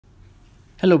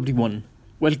Hello everyone,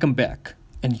 welcome back,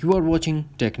 and you are watching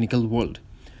Technical World.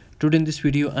 Today in this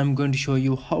video I'm going to show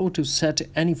you how to set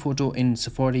any photo in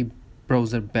Safari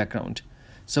browser background.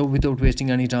 So without wasting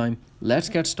any time, let's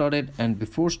get started, and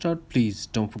before start please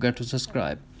don't forget to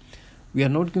subscribe. We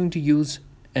are not going to use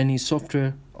any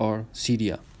software or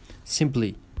Cydia.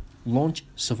 Simply launch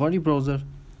Safari browser.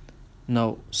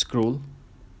 Now scroll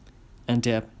and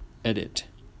tap edit.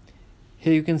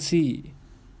 Here you can see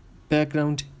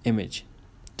background image.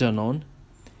 Turn on.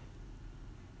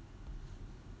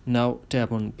 Now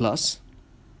tap on plus.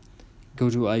 Go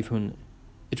to iPhone.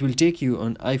 It will take you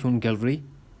on iPhone gallery.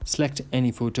 Select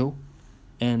any photo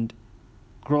and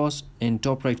cross in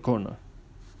top right corner.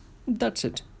 That's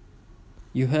it.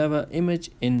 You have an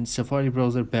image in Safari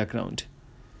browser background.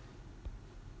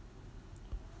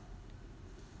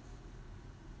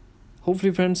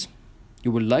 Hopefully friends,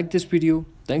 you will like this video.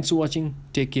 Thanks for watching.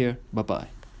 Take care. Bye bye.